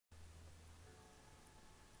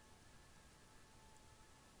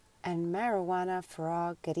and marijuana for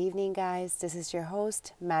all. Good evening, guys. This is your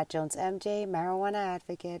host, Matt Jones MJ, marijuana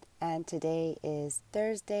advocate, and today is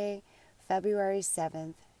Thursday, February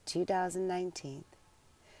 7th, 2019.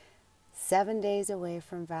 7 days away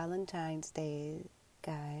from Valentine's Day,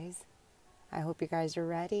 guys. I hope you guys are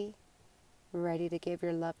ready to give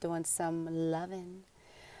your loved ones some loving.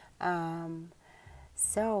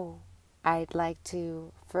 So I'd like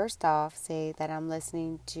to first off say that I'm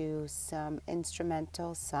listening to some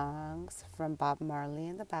instrumental songs from Bob Marley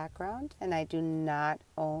in the background, and I do not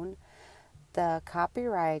own the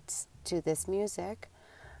copyrights to this music.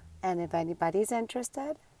 And if anybody's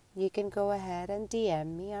interested, you can go ahead and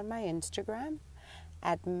DM me on my Instagram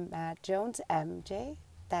at MattJonesMJ.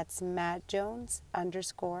 That's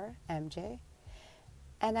MattJones_MJ.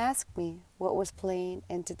 And ask me what was playing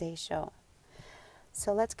in today's show.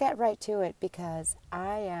 So let's get right to it because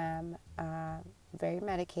I am very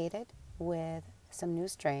medicated with some new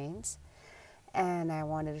strains. And I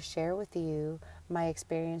wanted to share with you my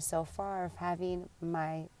experience so far of having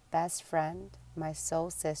my best friend, my soul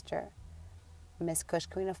sister, Miss Kush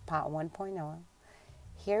Queen of Pot 1.0,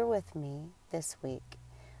 here with me this week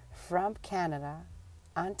from Canada,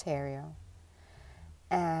 Ontario.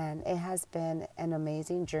 And it has been an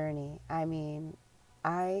amazing journey. I mean,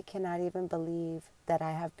 I cannot even believe that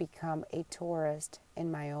I have become a tourist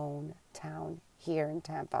in my own town here in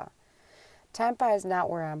Tampa. Tampa is not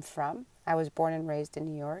where I'm from. I was born and raised in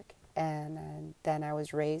New York, and then I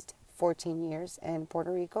was raised 14 years in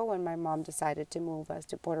Puerto Rico when my mom decided to move us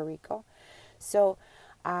to Puerto Rico. So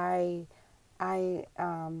I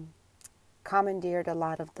commandeered a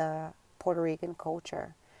lot of the Puerto Rican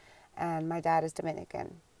culture, and my dad is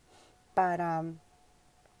Dominican. But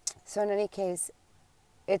so in any case,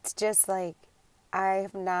 it's just like I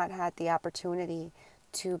have not had the opportunity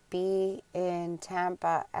to be in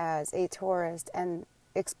Tampa as a tourist and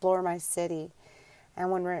explore my city.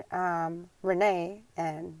 And when Renee,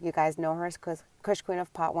 and you guys know her as Kush Queen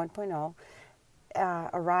of Pot 1.0,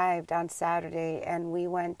 arrived on Saturday, and we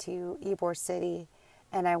went to Ybor City,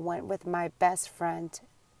 and I went with my best friend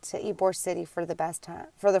to Ybor City for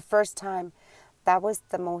the first time. That was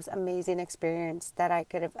the most amazing experience that I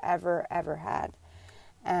could have ever had.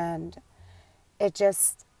 And it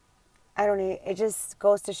just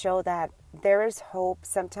goes to show that there is hope.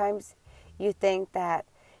 Sometimes you think that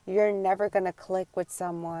you're never going to click with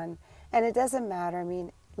someone, and it doesn't matter. I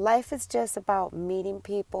mean, life is just about meeting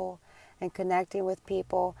people and connecting with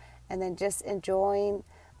people, and then just enjoying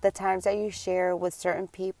the times that you share with certain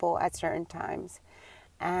people at certain times.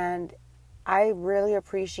 And I really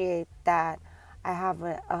appreciate that I have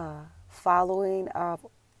a following of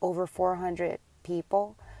over 400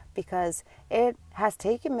 people, because it has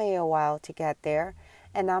taken me a while to get there,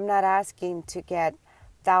 and I'm not asking to get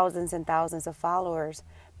thousands and thousands of followers,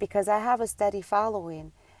 because I have a steady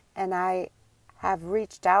following, and I have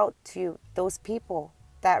reached out to those people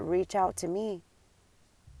that reach out to me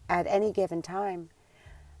at any given time.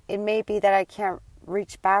 It may be that I can't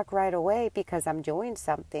reach back right away because I'm doing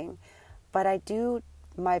something, but I do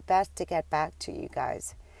my best to get back to you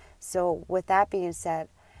guys. So with that being said,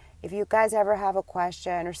 if you guys ever have a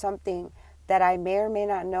question or something that I may or may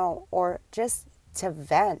not know, or just to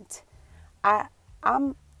vent,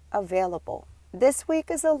 I'm available. This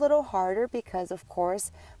week is a little harder because, of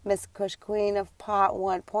course, Miss Kush Queen of Pot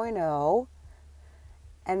 1.0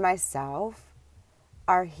 and myself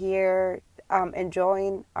are here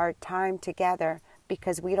enjoying our time together,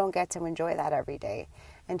 because we don't get to enjoy that every day.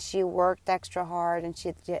 And she worked extra hard, and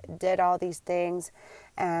she did all these things,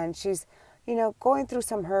 and she's going through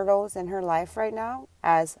some hurdles in her life right now,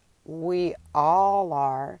 as we all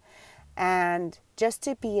are. And just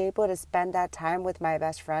to be able to spend that time with my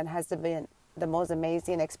best friend has been the most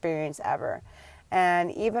amazing experience ever.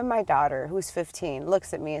 And even my daughter, who's 15,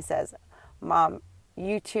 looks at me and says, "Mom,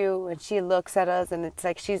 you too." And she looks at us, and it's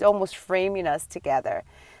like she's almost framing us together.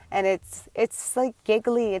 And it's like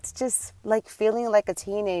giggly. It's just like feeling like a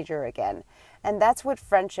teenager again. And that's what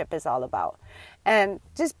friendship is all about. And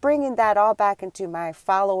just bringing that all back into my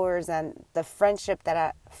followers and the friendships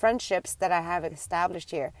that I have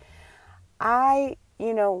established here. I,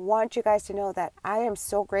 want you guys to know that I am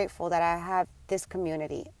so grateful that I have this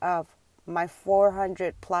community of my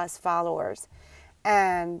 400 plus followers.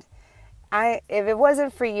 And if it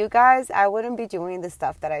wasn't for you guys, I wouldn't be doing the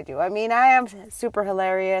stuff that I do. I mean, I am super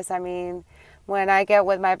hilarious. I mean, when I get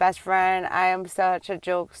with my best friend, I am such a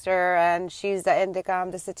jokester, and she's the indica,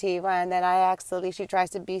 I'm the sativa, and then she tries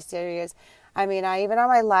to be serious. I mean, even on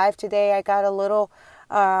my live today, I got a little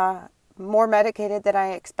more medicated than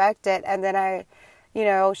I expected, and then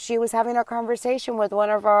she was having a conversation with one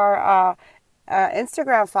of our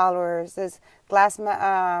Instagram followers is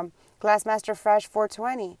Glassmaster Fresh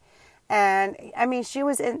 420. And I mean, she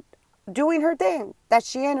was doing her thing that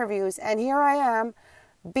she interviews. And here I am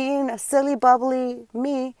being a silly, bubbly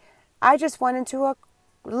me. I just went into a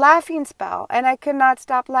laughing spell and I could not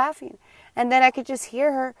stop laughing. And then I could just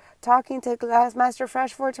hear her talking to Glassmaster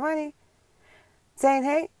Fresh 420 saying,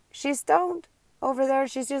 hey, she's stoned over there.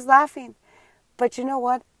 She's just laughing. But you know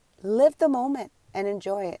what? Live the moment and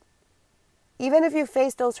enjoy it. Even if you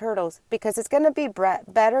face those hurdles, because it's going to be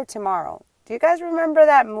better tomorrow. Do you guys remember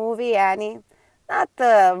that movie, Annie? Not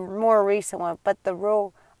the more recent one, but the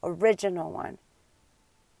real original one.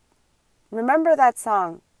 Remember that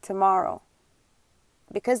song, Tomorrow.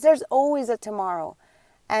 Because there's always a tomorrow.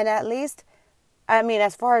 And at least, I mean,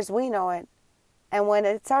 as far as we know it, and when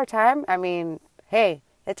it's our time, I mean, hey,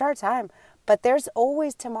 it's our time. But there's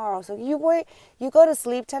always tomorrow. So you go to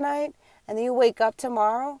sleep tonight, and then you wake up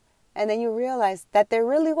tomorrow, and then you realize that there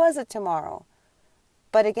really was a tomorrow.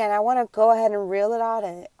 But again, I want to go ahead and reel it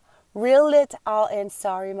all in.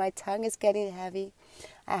 Sorry, my tongue is getting heavy.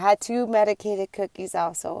 I had 2 medicated cookies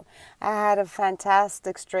also. I had a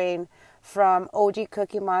fantastic strain from OG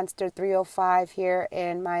Cookie Monster 305 here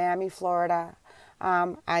in Miami, Florida.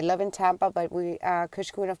 I live in Tampa, but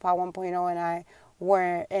Kush Queen of Paw 1.0 and I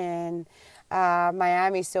were in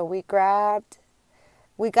Miami, so we got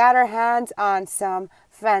our hands on some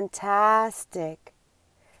fantastic.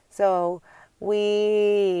 Some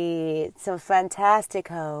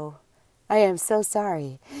fantastico. I am so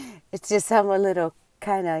sorry. It's just I'm a little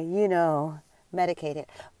kind of, medicated.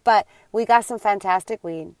 But we got some fantastic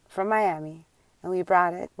weed from Miami, and we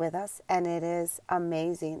brought it with us, and it is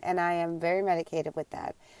amazing. And I am very medicated with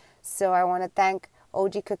that. So I want to thank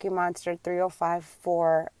OG Cookie Monster 305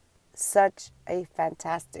 for such a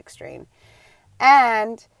fantastic strain.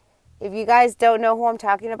 And if you guys don't know who I'm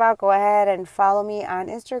talking about, go ahead and follow me on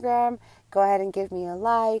Instagram. Go ahead and give me a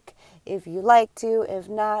like if you like to. If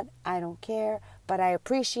not, I don't care. But I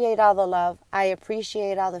appreciate all the love. I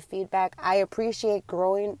appreciate all the feedback. I appreciate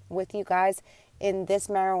growing with you guys in this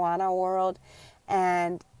marijuana world.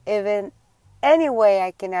 And if in any way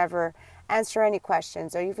I can ever answer any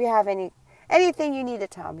questions, or if you have anything you need to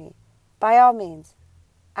tell me, by all means,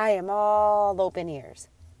 I am all open ears.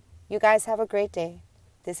 You guys have a great day.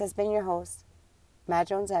 This has been your host, Matt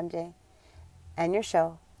Jones MJ, and your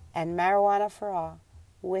show, And Marijuana for All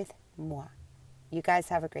with moi. You guys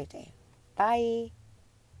have a great day. Bye.